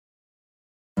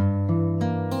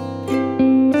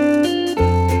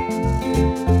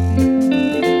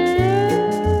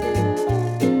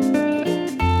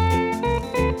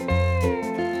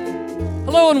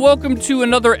Hello and welcome to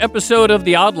another episode of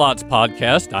the Odd Lots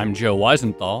podcast. I'm Joe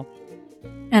Weisenthal.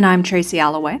 And I'm Tracy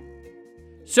Alloway.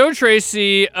 So,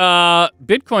 Tracy,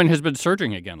 Bitcoin has been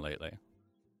surging again lately.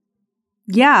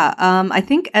 Yeah, I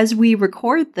think as we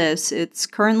record this, it's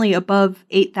currently above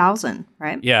 8,000,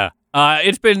 right? Yeah,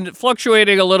 it's been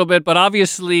fluctuating a little bit, but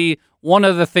obviously one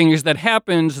of the things that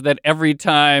happens that every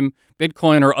time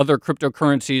Bitcoin or other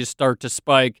cryptocurrencies start to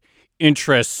spike,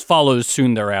 interest follows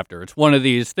soon thereafter. It's one of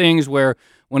these things where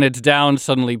when it's down,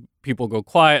 suddenly people go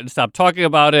quiet and stop talking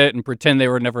about it and pretend they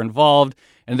were never involved.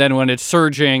 And then when it's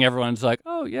surging, everyone's like,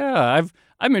 oh, yeah,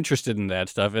 I'm interested in that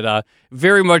stuff. It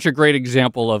very much a great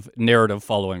example of narrative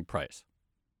following price.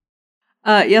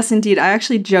 Yes, indeed. I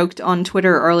actually joked on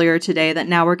Twitter earlier today that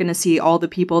now we're going to see all the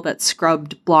people that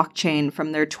scrubbed blockchain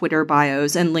from their Twitter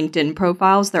bios and LinkedIn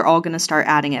profiles. They're all going to start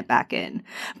adding it back in.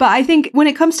 But I think when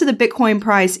it comes to the Bitcoin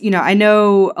price, I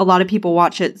know a lot of people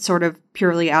watch it sort of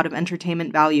purely out of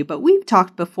entertainment value, but we've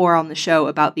talked before on the show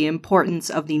about the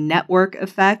importance of the network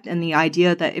effect and the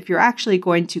idea that if you're actually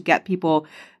going to get people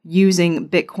using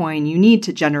Bitcoin, you need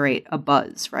to generate a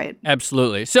buzz, right?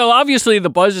 Absolutely. So obviously the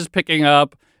buzz is picking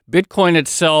up. Bitcoin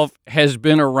itself has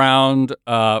been around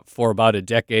for about a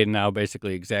decade now,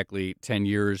 basically exactly 10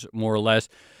 years, more or less.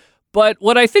 But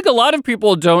what I think a lot of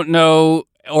people don't know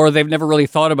or they've never really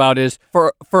thought about is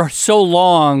for so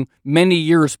long, many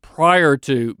years prior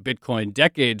to Bitcoin,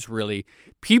 decades really,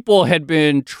 people had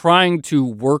been trying to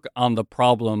work on the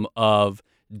problem of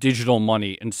digital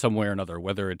money in some way or another,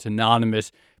 whether it's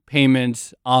anonymous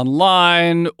payments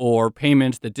online or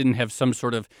payments that didn't have some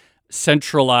sort of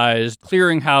centralized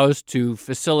clearinghouse to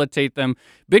facilitate them.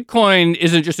 Bitcoin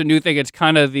isn't just a new thing. It's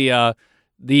kind of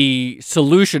the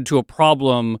solution to a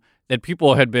problem that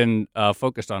people had been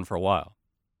focused on for a while.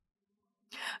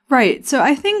 Right. So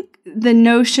I think the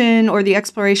notion or the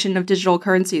exploration of digital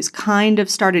currencies kind of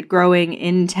started growing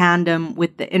in tandem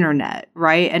with the internet,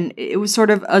 right? And it was sort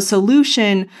of a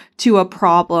solution to a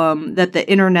problem that the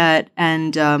internet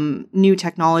and new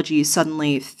technologies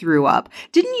suddenly threw up.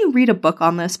 Didn't you read a book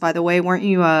on this, by the way? Weren't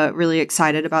you really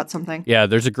excited about something? Yeah,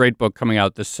 there's a great book coming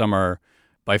out this summer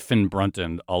by Finn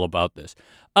Brunton all about this.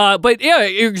 But yeah,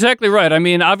 you're exactly right. I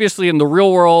mean, obviously in the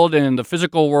real world and the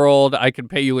physical world, I can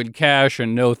pay you in cash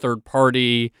and no third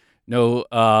party, no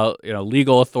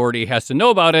legal authority has to know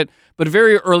about it. But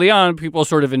very early on, people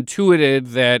sort of intuited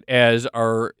that as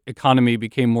our economy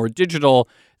became more digital,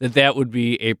 that would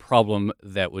be a problem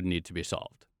that would need to be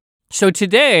solved. So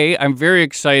today, I'm very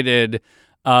excited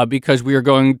because we are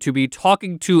going to be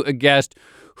talking to a guest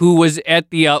who was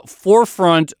at the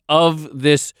forefront of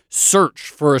this search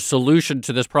for a solution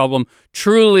to this problem.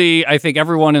 Truly, I think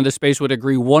everyone in the space would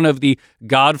agree, one of the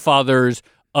godfathers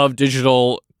of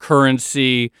digital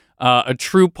currency, a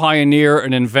true pioneer,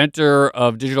 an inventor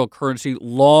of digital currency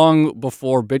long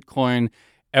before Bitcoin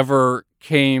ever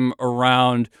came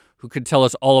around, who could tell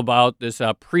us all about this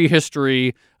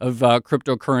prehistory of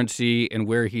cryptocurrency and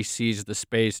where he sees the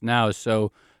space now.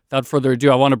 So without further ado,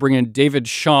 I want to bring in David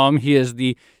Chaum. He is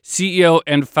the CEO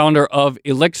and founder of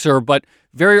Elixir, but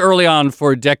very early on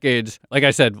for decades, like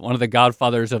I said, one of the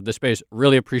godfathers of the space.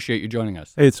 Really appreciate you joining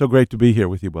us. Hey, it's so great to be here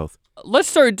with you both. Let's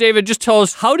start, David. Just tell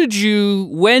us,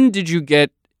 when did you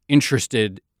get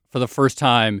interested for the first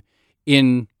time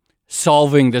in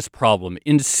solving this problem,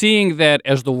 in seeing that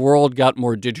as the world got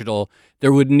more digital,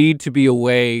 there would need to be a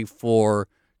way for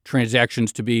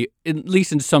transactions to be, at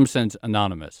least in some sense,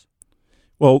 anonymous?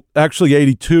 Well, actually,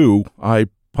 1982, I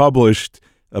published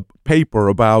a paper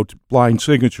about blind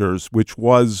signatures, which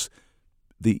was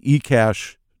the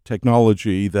eCash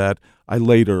technology that I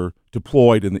later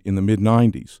deployed in the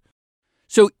mid-90s.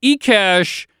 So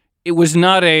eCash, it was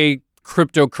not a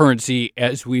cryptocurrency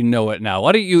as we know it now.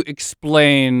 Why don't you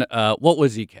explain what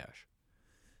was eCash?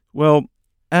 Well,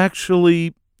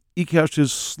 actually, eCash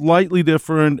is slightly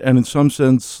different and in some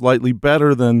sense slightly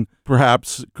better than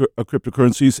perhaps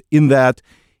cryptocurrencies in that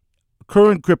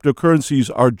current cryptocurrencies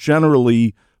are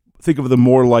generally, think of them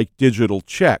more like digital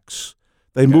checks.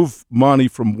 They move money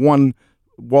from one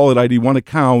wallet ID, one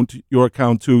account, your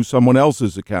account, to someone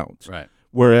else's account. Right.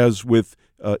 Whereas with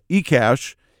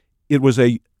eCash, it was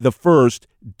the first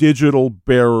digital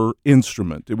bearer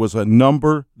instrument. It was a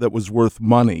number that was worth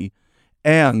money,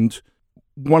 and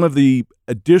one of the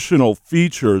additional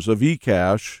features of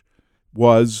eCash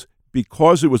was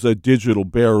because it was a digital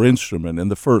bearer instrument and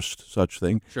the first such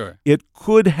thing, sure, it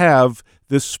could have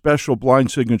this special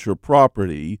blind signature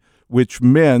property, which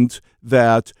meant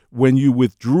that when you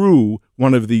withdrew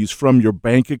one of these from your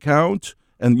bank account,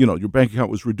 and your bank account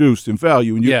was reduced in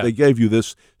value, and they gave you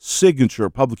this signature,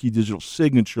 public key digital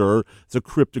signature. It's a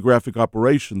cryptographic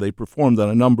operation they performed on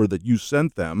a number that you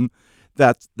sent them.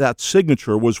 that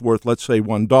signature was worth, let's say,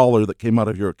 $1 that came out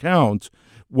of your account.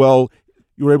 Well,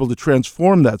 you were able to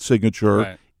transform that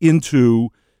signature into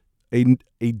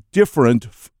a different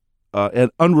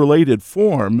and unrelated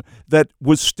form that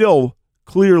was still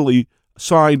clearly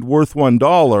signed worth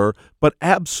 $1, but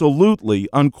absolutely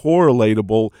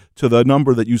uncorrelatable to the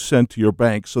number that you sent to your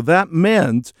bank. So that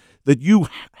meant that you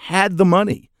had the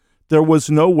money. There was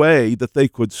no way that they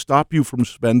could stop you from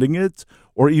spending it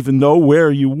or even know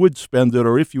where you would spend it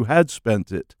or if you had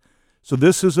spent it. So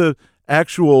this is an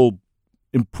actual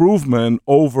improvement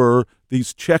over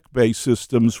these check-based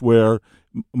systems where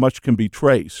much can be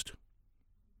traced.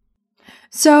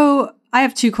 So I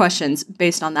have two questions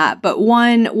based on that. But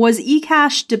one, was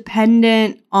eCash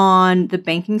dependent on the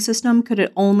banking system? Could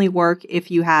it only work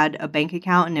if you had a bank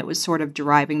account and it was sort of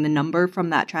deriving the number from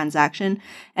that transaction?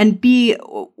 And B,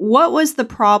 what was the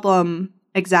problem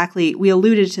exactly? We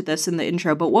alluded to this in the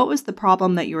intro, but what was the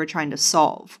problem that you were trying to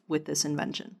solve with this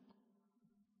invention?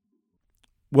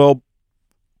 Well,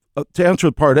 to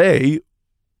answer part A,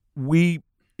 we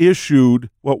issued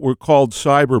what were called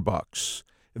cyberbucks.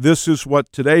 This is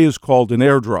what today is called an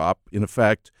airdrop, in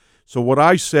effect. So what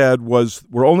I said was,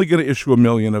 we're only going to issue 1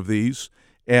 million of these,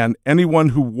 and anyone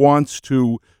who wants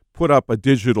to put up a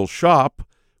digital shop,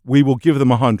 we will give them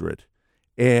 100.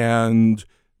 And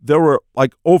there were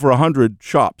like over 100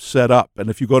 shops set up. And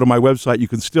if you go to my website, you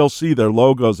can still see their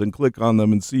logos and click on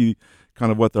them and see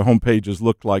kind of what their home pages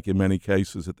looked like in many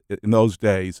cases in those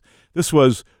days. This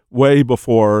was way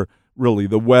before really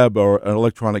the web or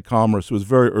electronic commerce. It was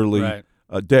very early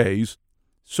days.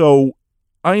 So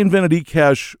I invented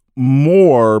eCash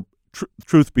more,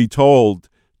 truth be told,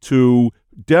 to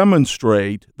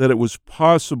demonstrate that it was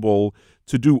possible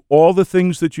to do all the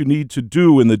things that you need to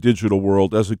do in the digital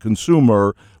world as a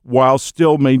consumer while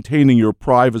still maintaining your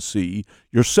privacy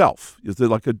yourself. It's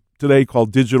like today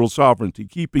called digital sovereignty,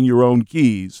 keeping your own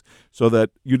keys so that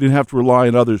you didn't have to rely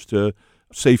on others to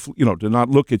safely, to not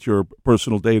look at your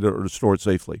personal data or to store it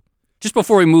safely. Just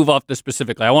before we move off this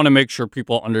specifically, I want to make sure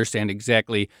people understand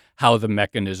exactly how the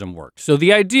mechanism works. So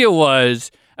the idea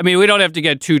was, we don't have to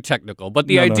get too technical, but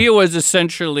the idea was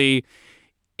essentially,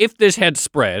 if this had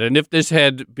spread and if this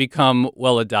had become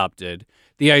well adopted,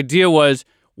 the idea was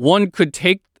one could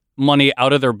take money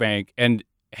out of their bank and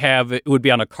it would be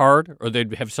on a card, or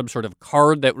they'd have some sort of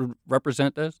card that would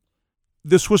represent this?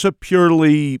 This was a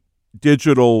purely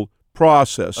digital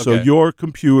process. Okay. So your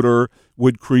computer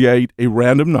would create a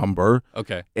random number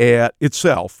at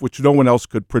itself, which no one else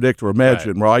could predict or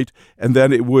imagine, right? And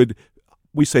then it would,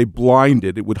 we say blind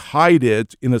it, it would hide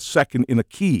it in a second in a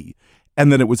key.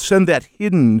 And then it would send that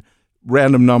hidden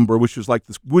random number, which is like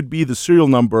this, would be the serial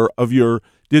number of your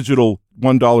digital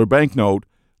 $1 banknote.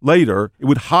 Later, it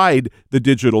would hide the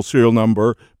digital serial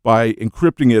number by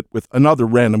encrypting it with another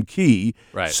random key,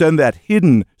 send that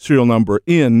hidden serial number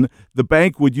in. The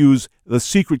bank would use the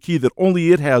secret key that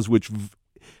only it has, which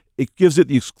it gives it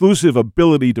the exclusive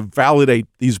ability to validate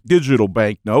these digital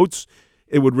banknotes.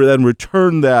 It would then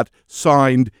return that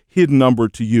signed hidden number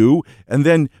to you. And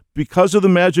then because of the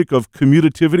magic of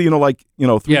commutativity,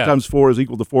 3 times 4 is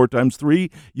equal to 4 times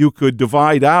 3, you could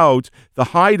divide out the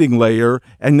hiding layer,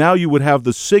 and now you would have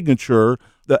the signature,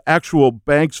 the actual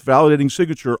bank's validating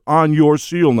signature on your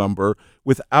serial number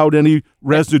without any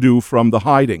residue from the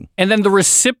hiding. And then the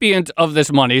recipient of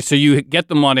this money, so you get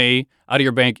the money out of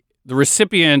your bank, the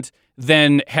recipient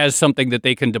then has something that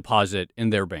they can deposit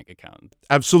in their bank account.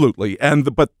 Absolutely.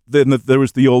 But then there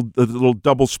was the little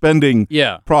double spending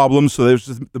problem. So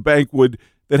the bank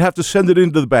they'd have to send it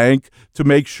into the bank to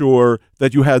make sure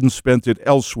that you hadn't spent it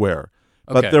elsewhere.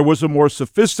 But there was a more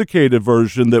sophisticated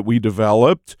version that we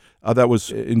developed that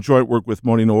was in joint work with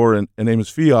Moni Noor and Amos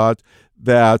Fiat,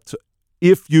 that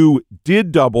if you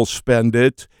did double spend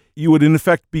it, you would in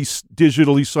effect be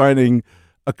digitally signing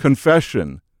a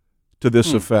confession to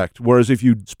this effect. Whereas if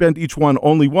you spent each one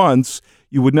only once,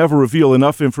 you would never reveal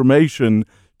enough information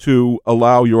to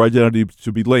allow your identity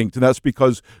to be linked. And that's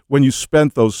because when you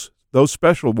spent those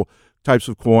special types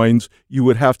of coins, you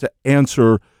would have to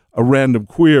answer a random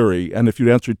query. And if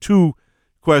you answer 2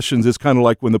 questions, it's kind of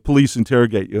like when the police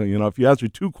interrogate you. If you answer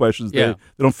 2 questions, they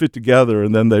don't fit together,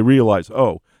 and then they realize,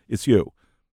 oh, it's you.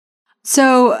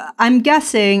 So I'm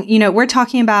guessing, we're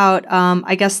talking about,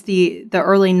 I guess the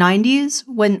early 90s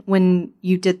when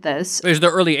you did this. It was the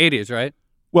early 80s, right?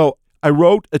 Well, I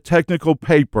wrote a technical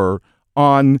paper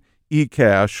on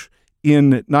eCash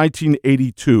in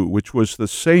 1982, which was the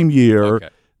same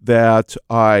year that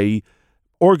I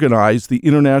organized the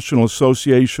International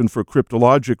Association for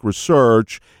Cryptologic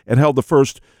Research and held the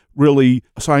first really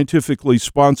scientifically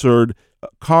sponsored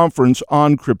conference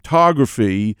on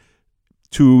cryptography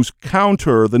to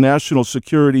counter the National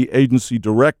Security Agency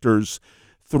directors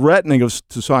threatening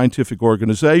to scientific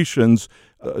organizations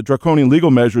draconian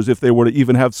legal measures if they were to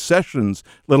even have sessions,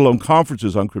 let alone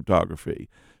conferences on cryptography.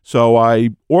 So I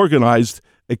organized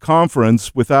a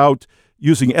conference without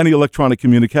using any electronic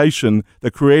communication that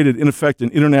created, in effect,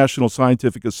 an international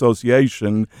scientific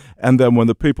association. And then when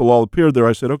the people all appeared there,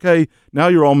 I said, okay, now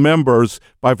you're all members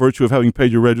by virtue of having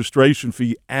paid your registration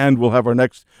fee, and we'll have our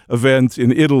next event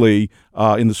in Italy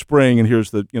in the spring, and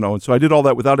here's the, and so I did all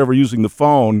that without ever using the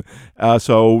phone.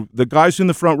 So the guys in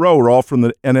the front row were all from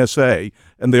the NSA,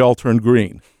 and they all turned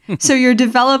green. So you're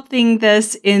developing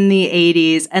this in the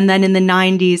 80s, and then in the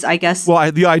 90s, I guess. Well,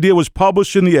 the idea was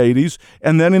published in the 80s,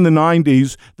 and then in the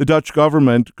 90s, the Dutch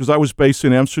government, because I was based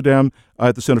in Amsterdam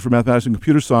at the Center for Mathematics and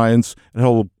Computer Science, and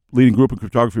held a leading group of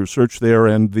cryptography research there,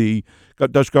 and the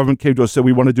Dutch government came to us and said,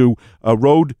 we want to do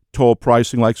road toll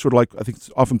pricing, I think it's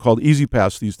often called Easy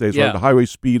Pass these days, right? The highway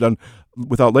speed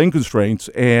without lane constraints,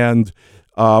 and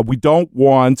we don't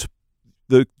want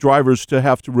the drivers to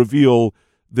have to reveal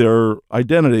their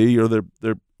identity or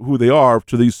their who they are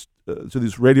to these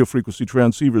radio frequency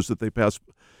transceivers that they pass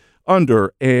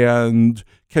under. And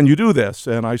can you do this?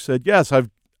 And I said, yes. I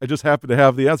just happen to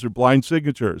have the answer: blind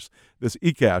signatures, this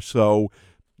eCash. So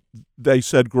they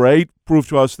said, great, prove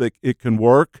to us that it can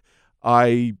work.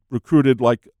 I recruited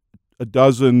like a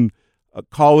dozen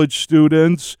college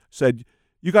students, said,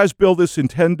 you guys build this in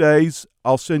 10 days.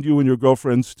 I'll send you and your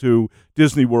girlfriends to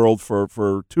Disney World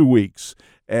for 2 weeks.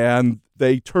 And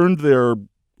they turned their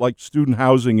student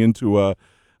housing into a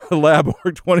lab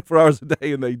work 24 hours a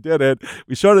day, and they did it.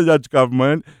 We showed the Dutch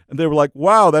government, and they were like,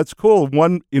 wow, that's cool.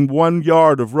 In 1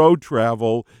 yard of road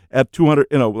travel at 200,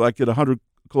 at 100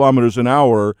 kilometers an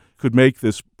hour could make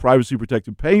this privacy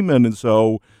protected payment. And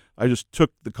so I just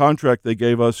took the contract they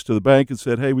gave us to the bank and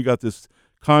said, hey, we got this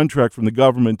contract from the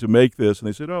government to make this. And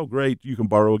they said, oh, great, you can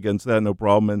borrow against that, no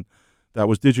problem. And that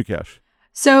was DigiCash.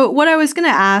 So what I was going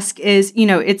to ask is,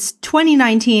 it's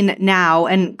 2019 now,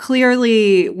 and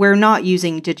clearly we're not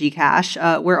using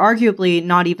DigiCash. We're arguably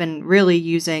not even really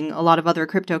using a lot of other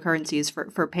cryptocurrencies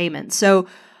for payments. So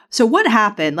what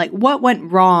happened? What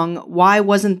went wrong? Why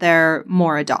wasn't there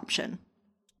more adoption?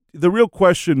 The real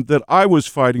question that I was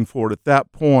fighting for at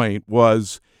that point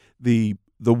was the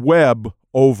web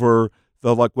over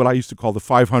the what I used to call the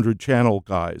 500 channel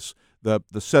guys.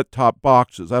 The set-top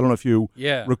boxes. I don't know if you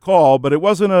recall, but it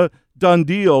wasn't a done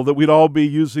deal that we'd all be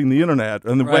using the internet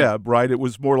and the web, right? It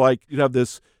was more like you'd have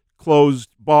this closed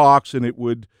box and it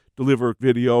would deliver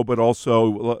video, but also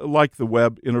like the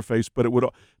web interface, but it would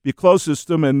be a closed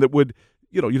system, and it would,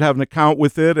 you'd have an account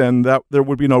with it, and that there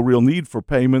would be no real need for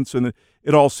payments, and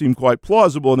it all seemed quite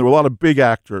plausible, and there were a lot of big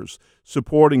actors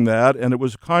supporting that, and it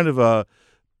was kind of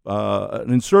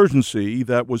an insurgency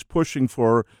that was pushing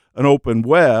for an open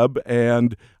web.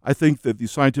 And I think that the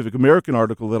Scientific American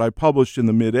article that I published in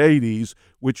the mid-'80s,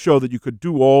 which showed that you could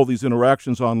do all these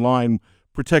interactions online,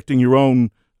 protecting your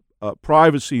own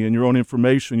privacy and your own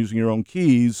information using your own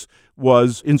keys,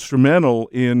 was instrumental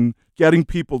in getting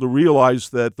people to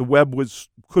realize that the web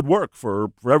could work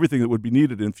for everything that would be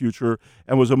needed in future,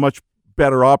 and was a much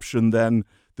better option than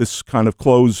this kind of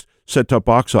closed set-top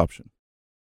box option.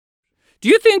 Do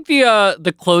you think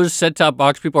the closed set-top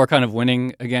box people are kind of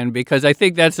winning again? Because I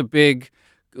think that's a big...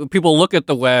 People look at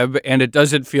the web, and it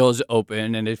doesn't feel as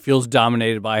open, and it feels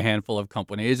dominated by a handful of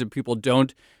companies, and people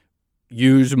don't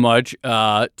use much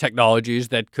technologies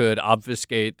that could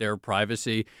obfuscate their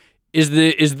privacy. Is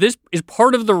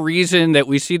part of the reason that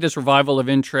we see this revival of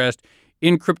interest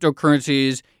in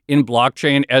cryptocurrencies, in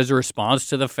blockchain, as a response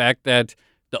to the fact that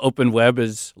the open web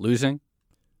is losing?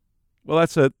 Well,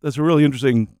 that's a really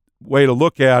interesting way to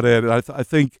look at it. I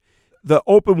think the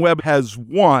open web has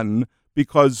won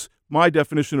because my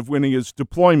definition of winning is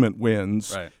deployment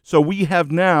wins. Right. So we have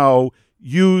now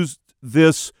used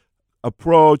this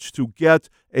approach to get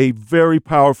a very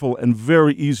powerful and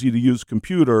very easy to use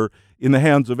computer in the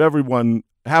hands of everyone,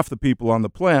 half the people on the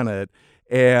planet,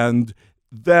 and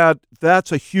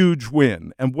that's a huge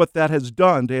win. And what that has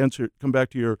done, come back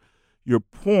to your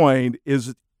point,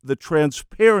 is the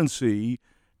transparency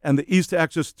and the ease to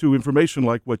access to information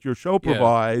like what your show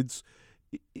provides.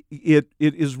 It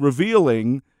is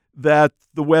revealing that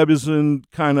the web isn't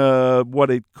kind of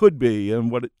what it could be,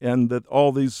 and that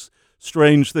all these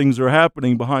strange things are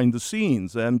happening behind the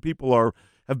scenes, and people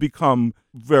have become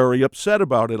very upset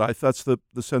about it. That's the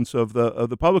sense of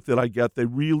the public that I get. They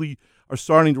really are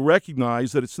starting to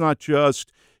recognize that it's not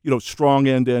just strong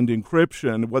end-to-end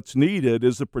encryption. What's needed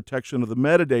is the protection of the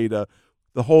metadata,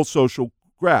 the whole social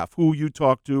graph, who you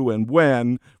talk to and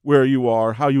when, where you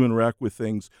are, how you interact with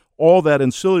things, all that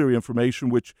ancillary information,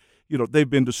 which they've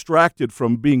been distracted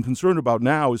from being concerned about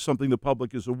now is something the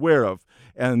public is aware of.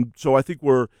 And so I think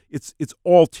it's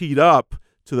all teed up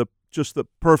to just the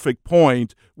perfect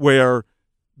point where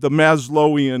the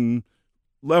Maslowian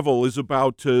level is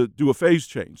about to do a phase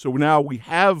change. So now we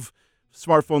have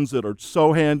smartphones that are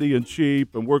so handy and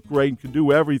cheap and work great and can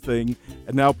do everything.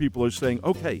 And now people are saying,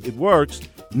 okay, it works.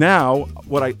 Now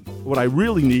what I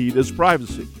really need is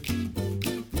privacy.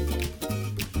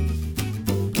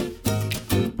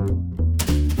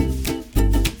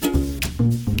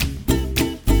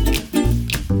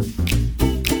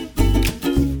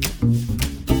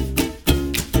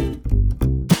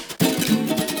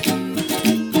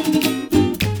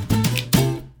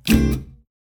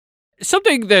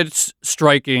 Something that's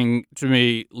striking to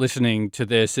me listening to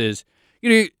this is,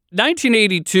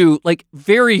 1982, like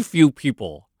very few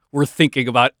people were thinking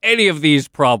about any of these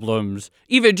problems,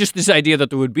 even just this idea that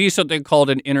there would be something called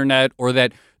an internet or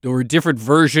that there were different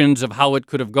versions of how it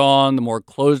could have gone, the more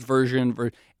closed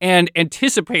version, and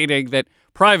anticipating that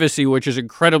privacy, which is an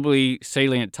incredibly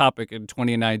salient topic in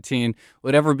 2019,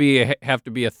 would ever have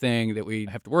to be a thing that we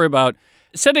have to worry about.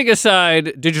 Setting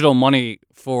aside digital money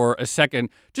for a second,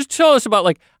 just tell us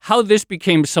about how this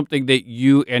became something that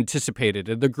you anticipated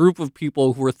and the group of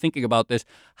people who were thinking about this.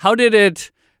 How did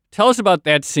it? Tell us about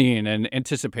that scene and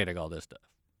anticipating all this stuff.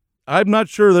 I'm not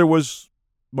sure there was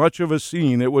much of a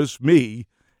scene. It was me,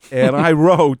 and I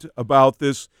wrote about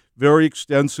this very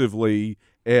extensively,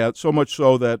 and so much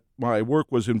so that my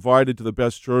work was invited to the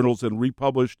best journals and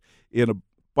republished in a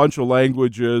bunch of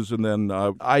languages, and then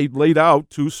I laid out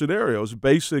two scenarios.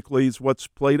 Basically, it's what's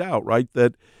played out, right?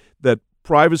 That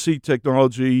privacy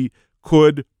technology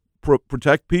could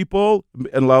protect people and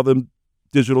allow them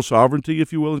digital sovereignty,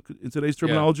 if you will, in today's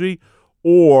terminology,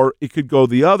 or it could go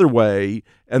the other way,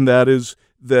 and that is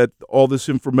that all this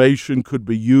information could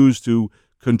be used to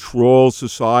control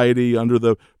society under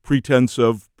the pretense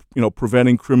of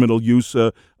preventing criminal use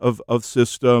of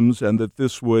systems, and that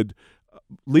this would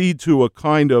lead to a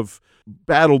kind of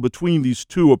battle between these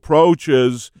two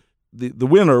approaches. The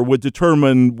winner would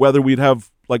determine whether we'd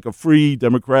have a free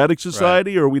democratic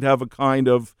society, right, or we'd have a kind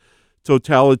of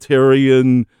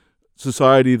totalitarian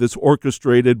society that's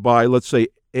orchestrated by, let's say,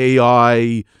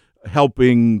 AI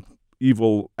helping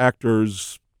evil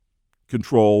actors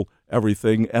control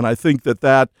everything. And I think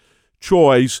that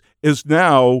choice is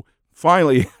now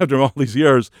finally, after all these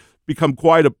years, become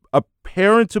quite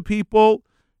apparent to people.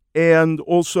 And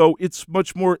also, it's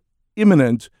much more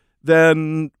imminent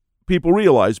than people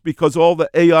realize, because all the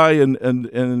AI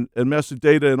and massive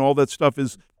data and all that stuff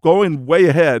is going way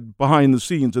ahead behind the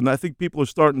scenes. And I think people are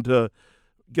starting to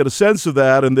get a sense of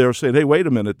that, and they're saying, hey, wait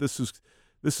a minute, this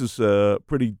is a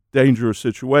pretty dangerous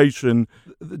situation.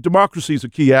 Democracy is a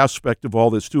key aspect of all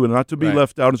this, too, and not to be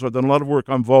left out. And so I've done a lot of work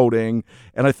on voting,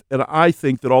 and I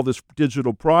think that all this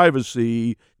digital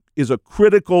privacy is a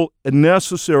critical and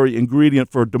necessary ingredient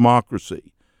for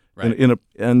democracy. Right.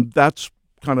 And that's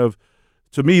kind of,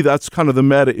 to me, that's kind of the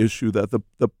meta issue, that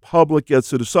the public gets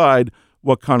to decide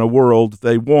what kind of world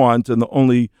they want, and the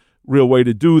only real way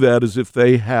to do that is if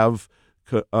they have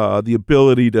the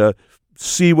ability to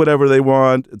see whatever they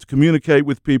want, to communicate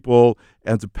with people,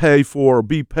 and to pay for or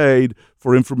be paid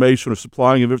for information or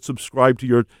supplying of it, subscribe to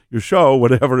your show,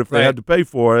 whatever, if they had to pay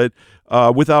for it,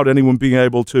 without anyone being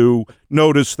able to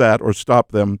notice that or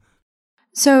stop them.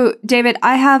 So, David,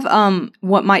 I have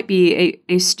what might be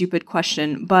a stupid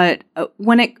question, but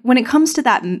when it comes to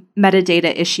that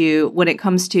metadata issue, when it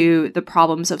comes to the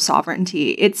problems of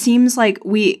sovereignty, it seems like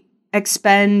we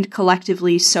expend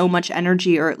collectively so much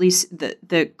energy, or at least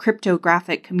the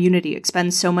cryptographic community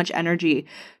expends so much energy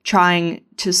trying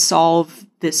to solve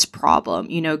this problem,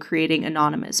 creating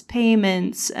anonymous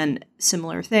payments and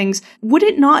similar things. Would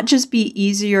it not just be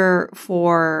easier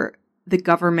for the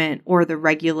government or the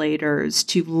regulators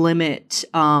to limit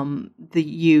the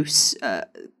use,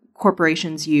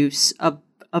 corporations' use of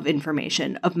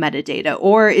information, of metadata?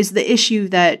 Or is the issue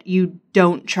that you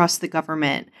don't trust the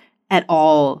government at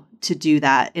all to do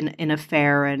that in a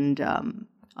fair and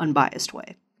unbiased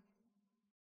way?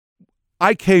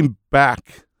 I came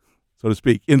back, so to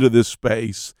speak, into this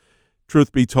space,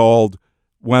 truth be told,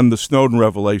 when the Snowden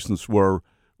revelations were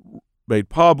made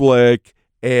public,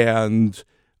 and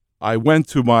I went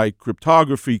to my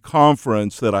cryptography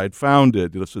conference that I'd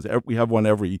founded. So we have one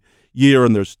every year,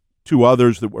 and there's two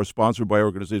others that were sponsored by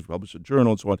organizations, published in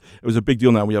journal, and so on. It was a big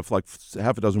deal now. We have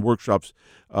half a dozen workshops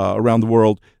around the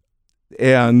world.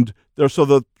 And there's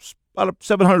about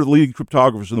 700 leading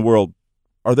cryptographers in the world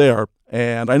are there,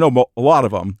 and I know a lot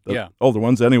of them, the older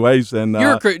ones, anyways. And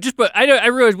but I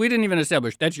realize we didn't even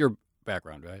establish that's your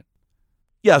background, right?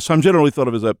 Yes, I'm generally thought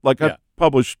of as I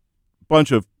publish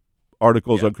bunch of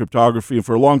articles on cryptography, and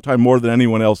for a long time, more than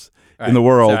anyone else in the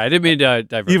world. Sorry, I didn't mean to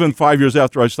divert. Even 5 years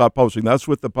after I stopped publishing. That's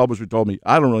what the publisher told me.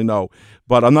 I don't really know,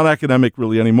 but I'm not academic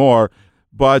really anymore.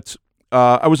 But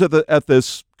I was at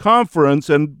this conference,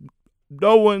 and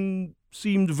no one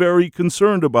seemed very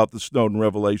concerned about the Snowden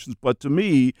revelations. But to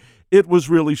me, it was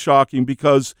really shocking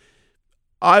because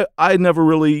I never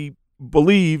really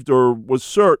believed or was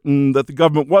certain that the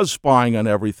government was spying on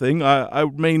everything. I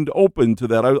remained open to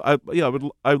that.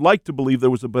 I'd like to believe there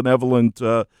was a benevolent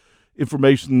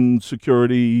information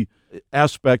security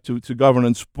aspect to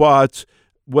governance, but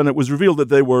when it was revealed that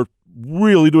they were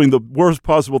really doing the worst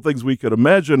possible things we could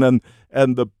imagine,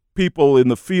 and the people in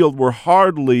the field were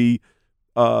hardly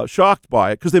shocked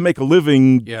by it because they make a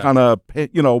living kind of,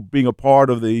 being a part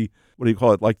of the, what do you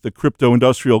call it, like the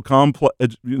crypto-industrial complex,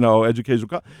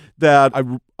 educational, that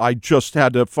I just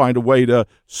had to find a way to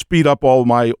speed up all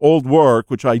my old work,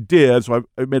 which I did. So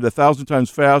I made it 1,000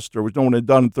 times faster, which no one had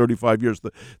done in 35 years,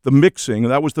 the mixing.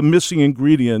 And that was the missing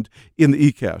ingredient in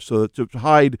the eCash, so that to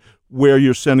hide where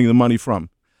you're sending the money from.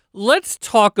 Let's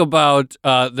talk about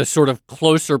the sort of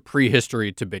closer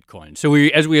prehistory to Bitcoin. So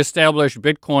as we established,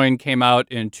 Bitcoin came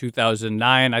out in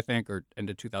 2009, I think, or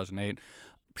into 2008.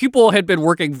 People had been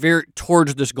working very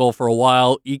towards this goal for a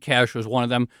while. eCash was one of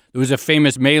them. There was a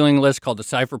famous mailing list called the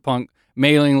Cypherpunk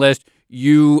mailing list.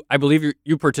 I believe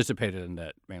you participated in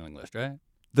that mailing list, right?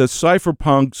 The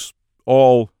cypherpunks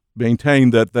all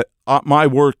maintained that my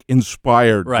work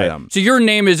inspired them. So your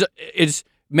name is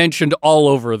mentioned all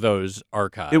over those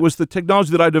archives. It was the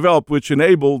technology that I developed which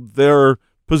enabled their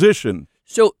position.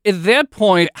 So at that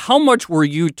point, how much were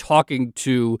you talking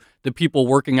to the people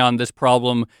working on this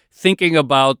problem, thinking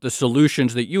about the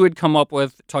solutions that you had come up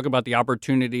with, talk about the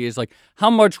opportunities? Like, how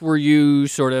much were you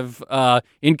sort of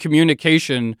in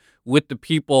communication with the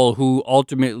people who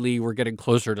ultimately were getting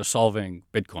closer to solving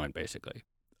Bitcoin, basically?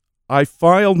 I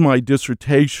filed my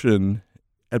dissertation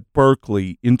at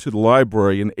Berkeley into the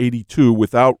library in 1982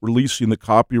 without releasing the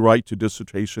copyright to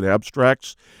dissertation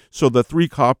abstracts. So the 3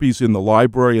 copies in the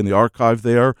library and the archive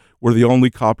there were the only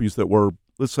copies that were,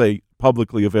 let's say,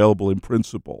 publicly available in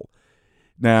principle.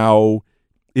 Now,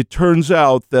 it turns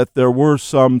out that there were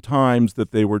some times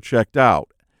that they were checked out,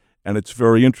 and it's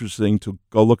very interesting to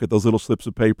go look at those little slips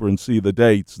of paper and see the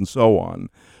dates and so on.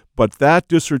 But that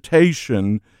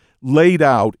dissertation laid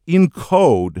out in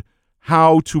code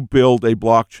how to build a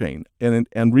blockchain.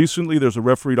 And recently there's a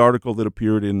refereed article that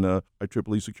appeared in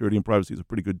IEEE Security and Privacy. It's a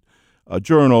pretty good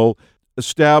journal,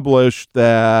 established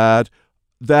that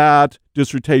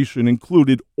dissertation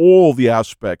included all the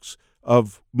aspects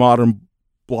of modern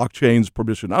blockchains,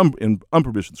 permission and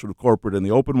unpermissioned, sort of corporate and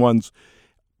the open ones,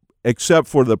 except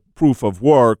for the proof of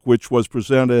work, which was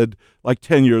presented like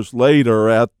 10 years later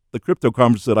at the crypto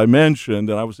conference that I mentioned.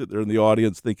 And I was sitting there in the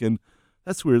audience thinking,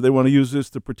 that's weird. They want to use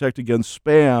this to protect against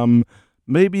spam.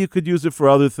 Maybe you could use it for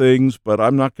other things, but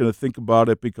I'm not going to think about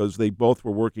it because they both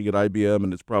were working at IBM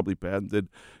and it's probably patented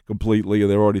completely and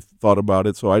they already thought about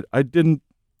it. So I didn't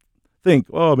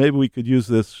think, maybe we could use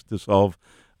this to solve,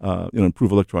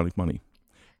 improve electronic money.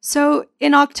 So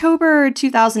in October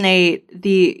 2008,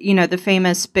 the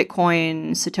famous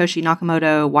Bitcoin Satoshi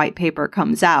Nakamoto white paper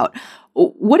comes out.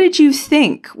 What did you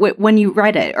think when you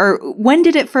read it? Or when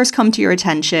did it first come to your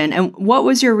attention? And what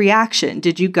was your reaction?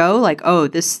 Did you go like, oh,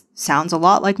 this sounds a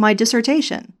lot like my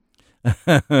dissertation?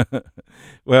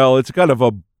 Well, it's kind of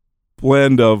a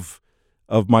blend of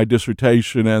my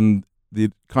dissertation and the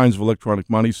kinds of electronic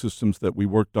money systems that we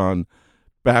worked on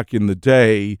back in the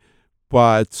day.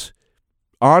 But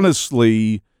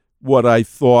honestly, what I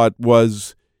thought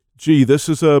was, this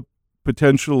is a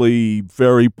potentially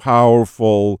very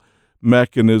powerful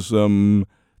mechanism,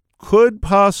 could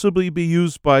possibly be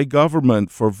used by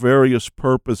government for various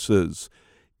purposes.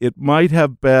 It might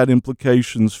have bad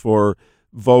implications for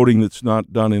voting that's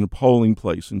not done in a polling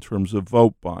place in terms of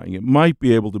vote buying. It might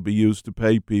be able to be used to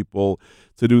pay people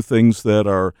to do things that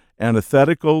are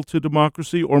antithetical to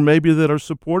democracy or maybe that are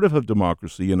supportive of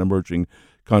democracy in emerging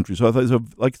countries. So I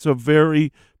thought it's a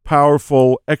very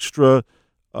powerful extra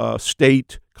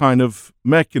state kind of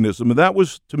mechanism. And that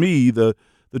was, to me, the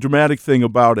dramatic thing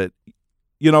about it.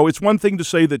 It's one thing to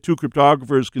say that 2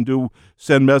 cryptographers can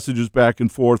send messages back and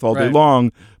forth all day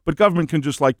long, but government can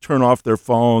just turn off their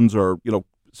phones or,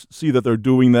 see that they're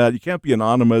doing that. You can't be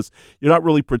anonymous. You're not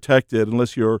really protected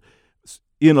unless you're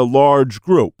in a large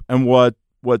group. And what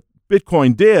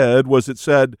Bitcoin did was it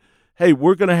said, hey,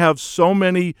 we're going to have so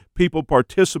many people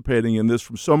participating in this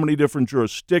from so many different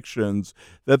jurisdictions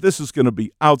that this is going to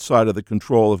be outside of the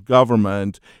control of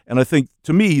government. And I think,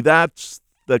 to me, that's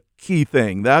the key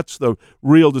thing. That's the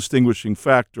real distinguishing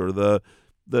factor. The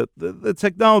the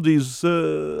technology is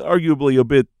arguably a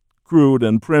bit crude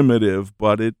and primitive,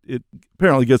 but it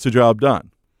apparently gets the job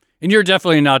done. And you're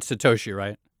definitely not Satoshi,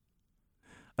 right?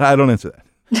 I don't answer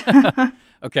that.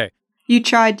 Okay. You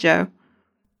tried, Joe.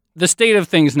 The state of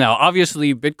things now.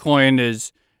 Obviously, Bitcoin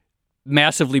is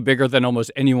massively bigger than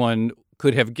almost anyone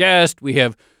could have guessed. We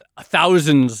have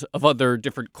thousands of other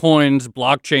different coins,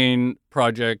 blockchain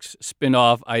projects,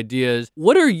 spin-off ideas.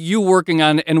 What are you working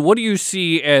on, and what do you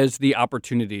see as the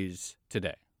opportunities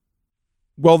today?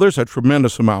 Well, there's a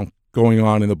tremendous amount going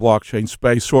on in the blockchain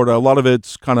space. Sort of, a lot of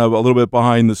it's kind of a little bit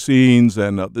behind the scenes,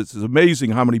 and this is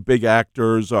amazing how many big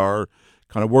actors are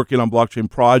kind of working on blockchain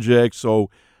projects. So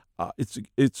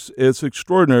it's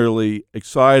extraordinarily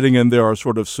exciting, and there are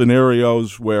sort of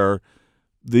scenarios where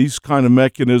these kind of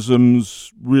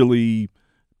mechanisms really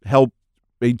help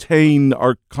maintain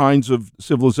our kinds of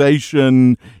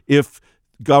civilization if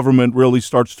government really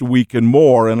starts to weaken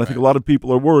more. And I think a lot of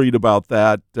people are worried about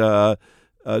that to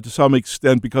some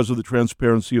extent because of the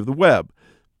transparency of the web.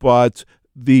 But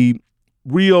the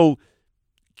real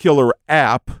killer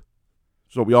app,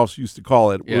 so we also used to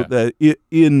call it,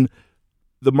 in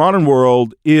the modern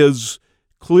world is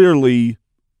clearly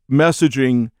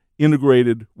messaging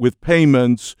integrated with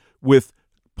payments, with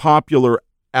popular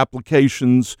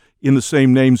applications in the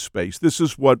same namespace. This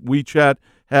is what WeChat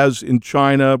has in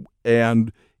China,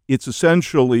 and it's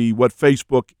essentially what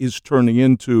Facebook is turning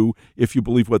into, if you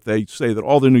believe what they say, that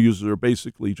all their new users are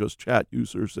basically just chat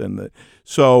users. And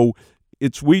so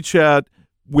it's WeChat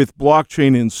with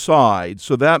blockchain inside.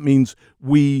 So that means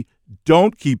we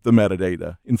don't keep the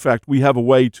metadata. In fact, we have a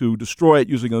way to destroy it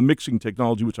using a mixing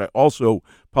technology, which I also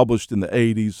published in the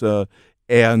 80s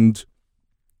and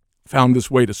found this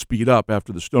way to speed up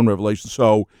after the Stone Revelation.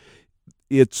 So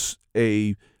it's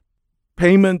a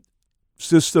payment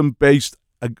system based,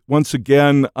 once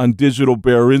again, on digital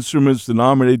bearer instruments,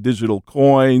 denominated digital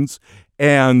coins,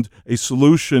 and a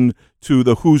solution to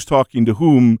the who's talking to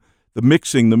whom, the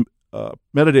mixing, the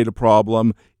metadata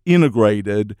problem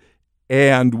integrated.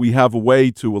 And we have a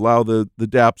way to allow the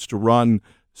dApps to run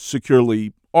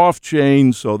securely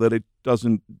off-chain so that it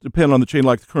doesn't depend on the chain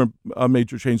like the current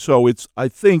major chain. So it's, I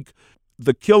think,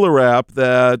 the killer app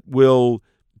that will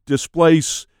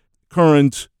displace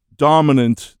current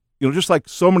dominant, just like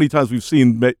so many times we've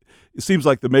seen, it seems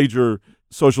like the major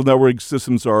social networking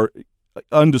systems are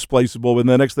undisplaceable, and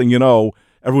the next thing you know,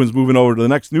 everyone's moving over to the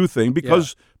next new thing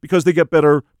because they get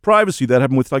better privacy. That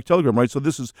happened with like Telegram, right? So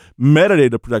this is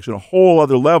metadata protection, a whole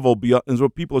other level beyond, and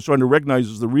what people are starting to recognize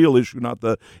is the real issue, not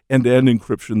the end-to-end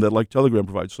encryption that like Telegram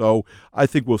provides. So I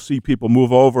think we'll see people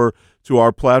move over to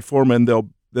our platform, and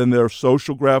then their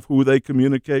social graph, who they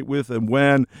communicate with and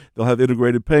when. They'll have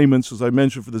integrated payments, as I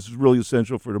mentioned, for this is really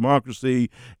essential for democracy,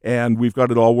 and we've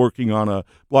got it all working on a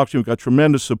blockchain. We've got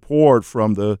tremendous support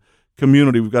from the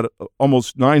community. We've got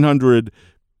almost 900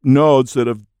 nodes that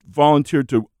have volunteered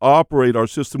to operate our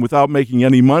system without making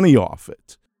any money off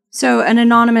it. So an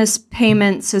anonymous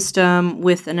payment system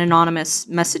with an anonymous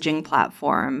messaging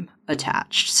platform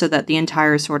attached so that the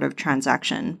entire sort of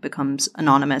transaction becomes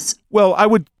anonymous. Well,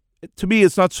 to me,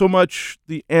 it's not so much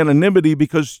the anonymity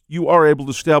because you are able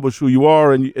to establish who you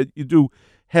are, and you do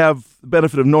have the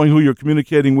benefit of knowing who you're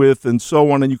communicating with and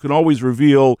so on, and you can always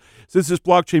reveal. Since this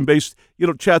blockchain-based,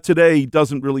 chat today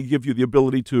doesn't really give you the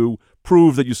ability to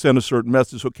prove that you sent a certain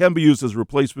message, so it can be used as a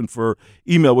replacement for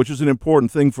email, which is an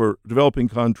important thing for developing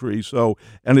countries. So,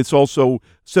 and it's also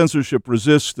censorship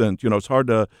resistant. It's hard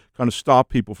to kind of stop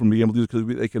people from being able to do it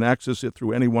because they can access it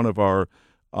through any one of our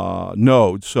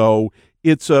nodes. So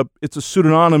it's a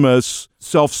pseudonymous,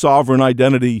 self-sovereign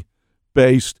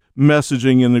identity-based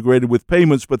messaging integrated with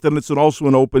payments, but then it's also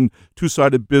an open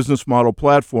two-sided business model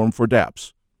platform for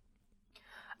dApps.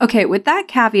 Okay, with that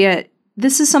caveat,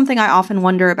 this is something I often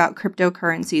wonder about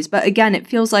cryptocurrencies, but again, it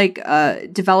feels like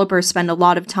developers spend a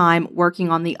lot of time working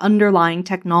on the underlying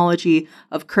technology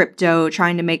of crypto,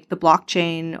 trying to make the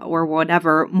blockchain or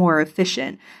whatever more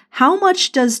efficient. How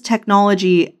much does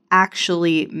technology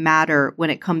actually matter when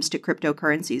it comes to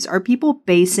cryptocurrencies? Are people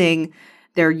basing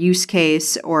their use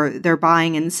case or their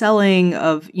buying and selling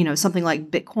of, something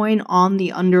like Bitcoin on the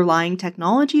underlying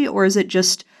technology, or is it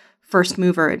just first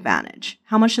mover advantage?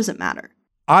 How much does it matter?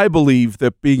 I believe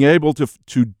that being able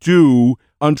to do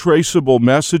untraceable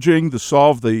messaging to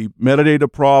solve the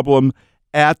metadata problem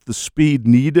at the speed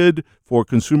needed for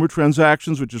consumer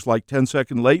transactions, which is like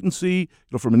 10-second latency,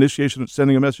 from initiation of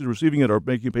sending a message, receiving it, or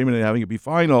making a payment and having it be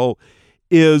final,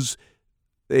 is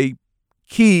a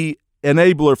key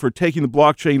enabler for taking the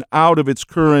blockchain out of its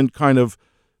current kind of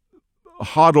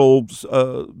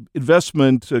HODL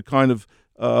investment kind of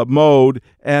mode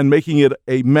and making it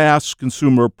a mass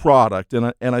consumer product.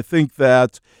 And I think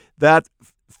that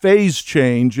phase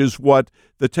change is what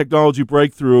the technology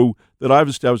breakthrough that I've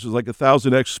established is like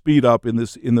 1,000x speed up in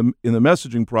the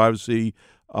messaging privacy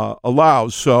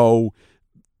allows. So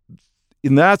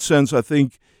in that sense, I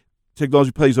think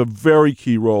technology plays a very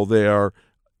key role there.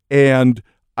 And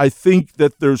I think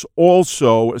that there's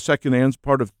also a second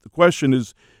part of the question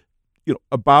is,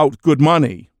 about good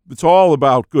money. It's all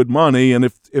about good money. And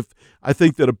if I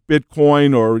think that a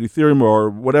Bitcoin or Ethereum or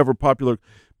whatever popular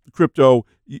crypto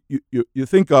you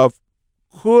think of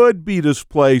could be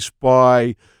displaced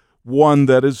by one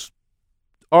that is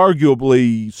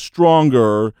arguably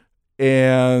stronger,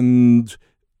 and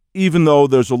even though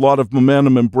there's a lot of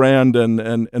momentum and brand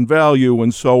and value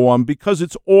and so on, because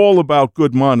it's all about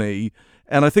good money.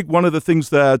 And I think one of the things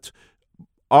that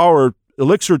our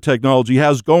Elixir technology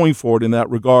has going for it in that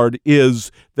regard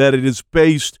is that it is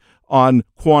based on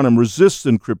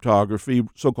quantum-resistant cryptography,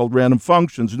 so-called random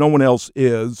functions. No one else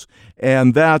is,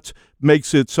 and that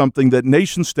makes it something that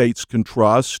nation-states can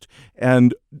trust.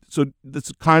 And so that's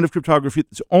the kind of cryptography,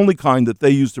 it's the only kind that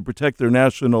they use to protect their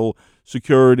national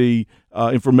security,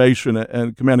 information,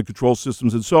 and command and control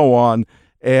systems, and so on.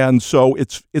 And so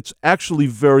it's actually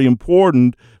very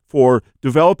important for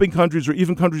developing countries, or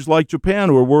even countries like Japan,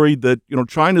 who are worried that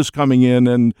China's coming in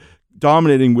and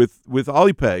dominating with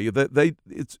Alipay.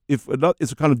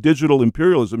 It's a kind of digital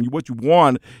imperialism. What you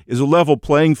want is a level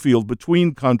playing field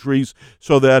between countries,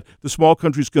 so that the small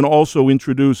countries can also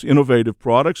introduce innovative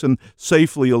products and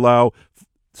safely allow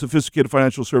sophisticated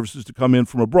financial services to come in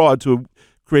from abroad to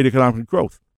create economic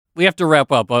growth. We have to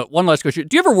wrap up. One last question: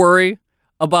 do you ever worry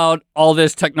about all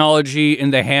this technology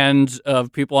in the hands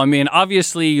of people? I mean,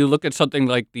 obviously, you look at something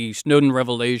like the Snowden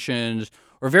revelations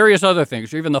or various other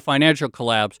things, or even the financial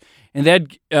collapse, and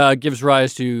that gives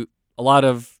rise to a lot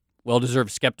of well-deserved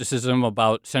skepticism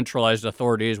about centralized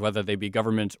authorities, whether they be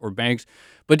governments or banks.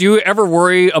 But do you ever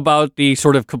worry about the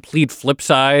sort of complete flip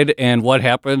side and what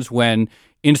happens when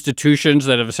institutions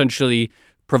that have essentially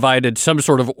provided some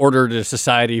sort of order to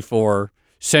society for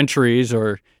centuries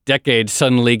or decades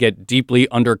suddenly get deeply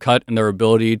undercut in their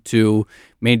ability to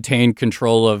maintain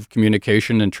control of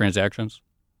communication and transactions?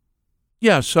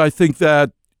 Yes, I think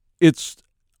that it's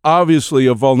obviously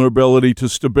a vulnerability to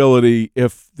stability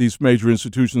if these major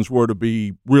institutions were to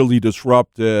be really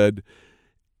disrupted.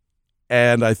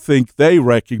 And I think they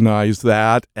recognize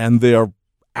that, and they're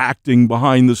acting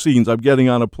behind the scenes. I'm getting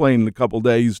on a plane in a couple of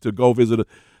days to go visit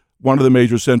one of the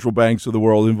major central banks of the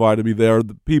world. Invited me there.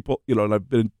 The people, and I've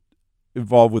been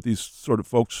involved with these sort of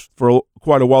folks for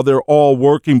quite a while. They're all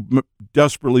working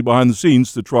desperately behind the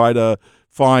scenes to try to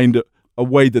find a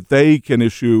way that they can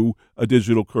issue a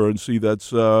digital currency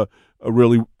that's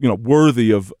really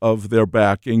worthy of their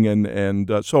backing.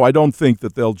 And so I don't think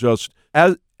that they'll just,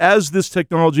 as this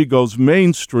technology goes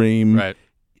mainstream, right,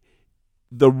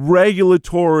 the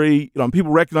regulatory,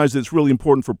 people recognize that it's really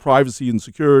important for privacy and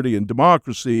security and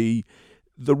democracy.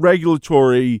 The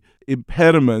regulatory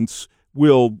impediments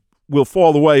will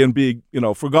fall away and be,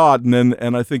 forgotten.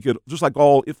 And I think it, just like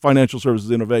all financial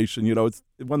services innovation, it's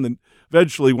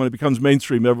eventually when it becomes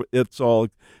mainstream, it's all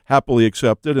happily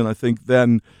accepted. And I think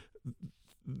then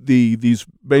these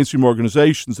mainstream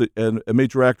organizations and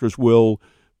major actors will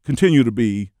continue to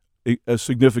be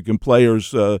significant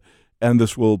players, and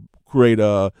this will create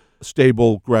a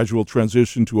stable, gradual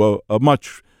transition to a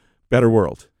much better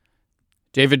world.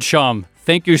 David Chaum,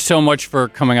 thank you so much for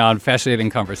coming on. Fascinating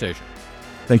conversation.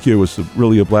 Thank you. It was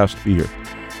really a blast to be here.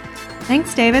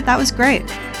 Thanks, David. That was great.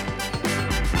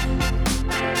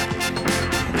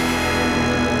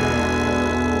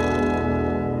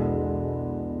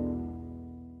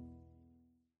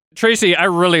 Tracy, I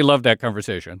really loved that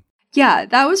conversation. Yeah,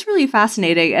 that was really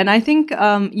fascinating. And I think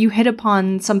you hit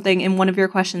upon something in one of your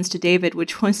questions to David,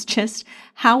 which was just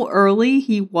how early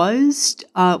he was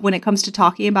when it comes to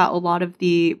talking about a lot of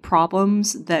the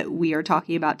problems that we are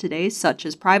talking about today, such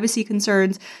as privacy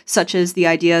concerns, such as the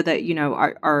idea that,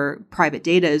 our private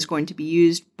data is going to be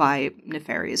used by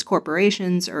nefarious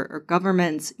corporations or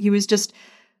governments. He was just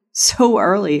so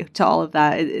early to all of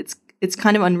that. It's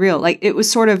kind of unreal. Like, it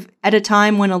was sort of at a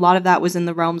time when a lot of that was in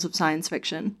the realms of science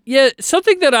fiction. Yeah,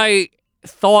 something that I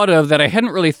thought of that I hadn't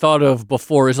really thought of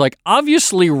before is, like,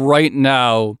 obviously right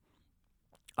now,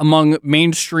 among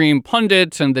mainstream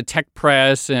pundits and the tech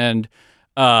press and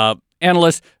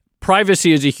analysts,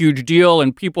 privacy is a huge deal,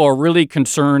 and people are really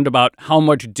concerned about how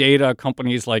much data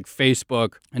companies like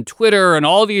Facebook and Twitter and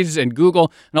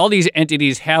Google and all these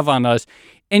entities have on us.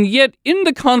 And yet, in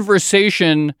the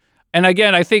conversation And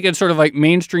again, I think it's sort of like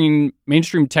mainstream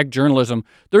tech journalism.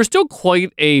 There's still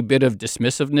quite a bit of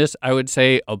dismissiveness, I would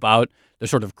say, about the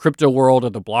sort of crypto world or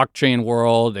the blockchain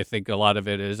world. They think a lot of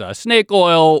it is snake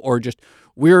oil or just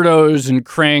weirdos and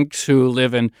cranks who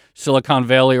live in Silicon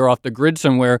Valley or off the grid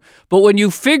somewhere. But when you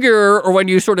figure, or when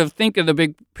you sort of think of the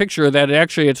big picture, that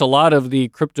actually it's a lot of the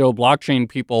crypto blockchain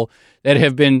people that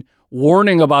have been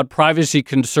warning about privacy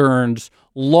concerns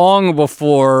long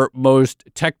before most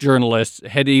tech journalists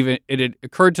had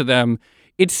occurred to them,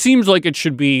 it seems like it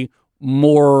should be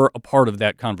more a part of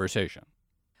that conversation.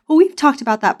 Well, we've talked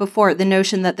about that before, the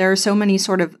notion that there are so many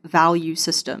sort of value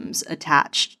systems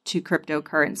attached to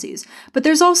cryptocurrencies. But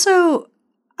there's also,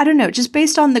 I don't know, just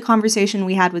based on the conversation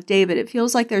we had with David, it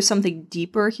feels like there's something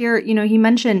deeper here. You know, he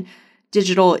mentioned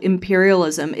digital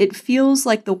imperialism. It feels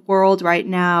like the world right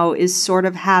now is sort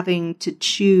of having to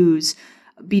choose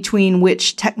between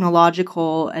which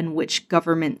technological and which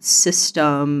government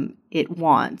system it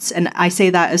wants. And I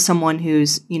say that as someone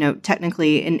who's, you know,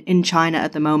 technically in China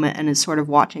at the moment and is sort of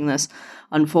watching this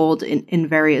unfold in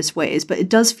various ways. But it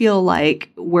does feel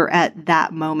like we're at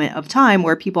that moment of time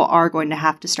where people are going to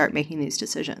have to start making these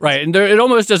decisions. Right. And it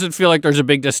almost doesn't feel like there's a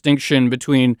big distinction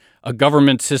between a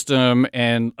government system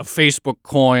and a Facebook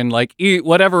coin. Like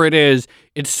whatever it is,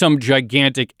 it's some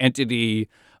gigantic entity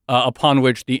upon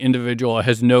which the individual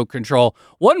has no control.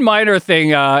 One minor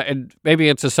thing, and maybe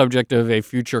it's a subject of a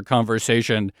future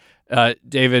conversation,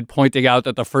 David pointing out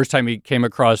that the first time he came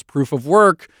across proof of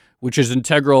work, which is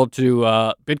integral to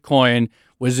Bitcoin,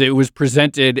 it was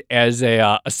presented as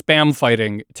a spam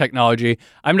fighting technology.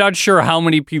 I'm not sure how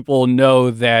many people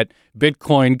know that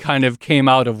Bitcoin kind of came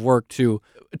out of work to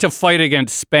fight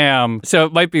against spam. So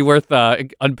it might be worth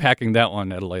unpacking that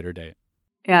one at a later date.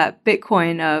 Yeah,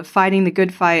 Bitcoin fighting the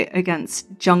good fight against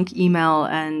junk email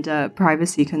and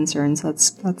privacy concerns.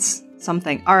 That's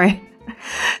something. All right.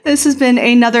 This has been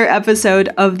another episode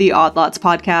of the Odd Lots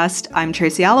podcast. I'm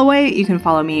Tracy Alloway. You can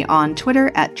follow me on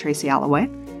Twitter at Tracy Alloway.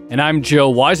 And I'm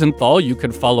Joe Weisenthal. You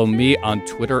can follow me on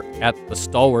Twitter at The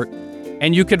Stalwart.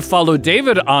 And you can follow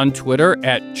David on Twitter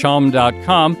at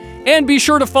Chaum.com. And be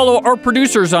sure to follow our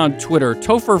producers on Twitter,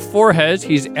 Topher Forhez,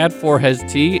 he's at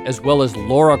ForhezT, as well as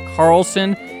Laura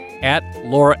Carlson at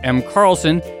Laura M.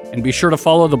 Carlson. And be sure to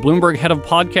follow the Bloomberg head of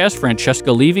podcast,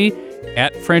 Francesca Levy,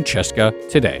 at Francesca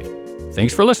Today.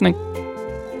 Thanks for listening.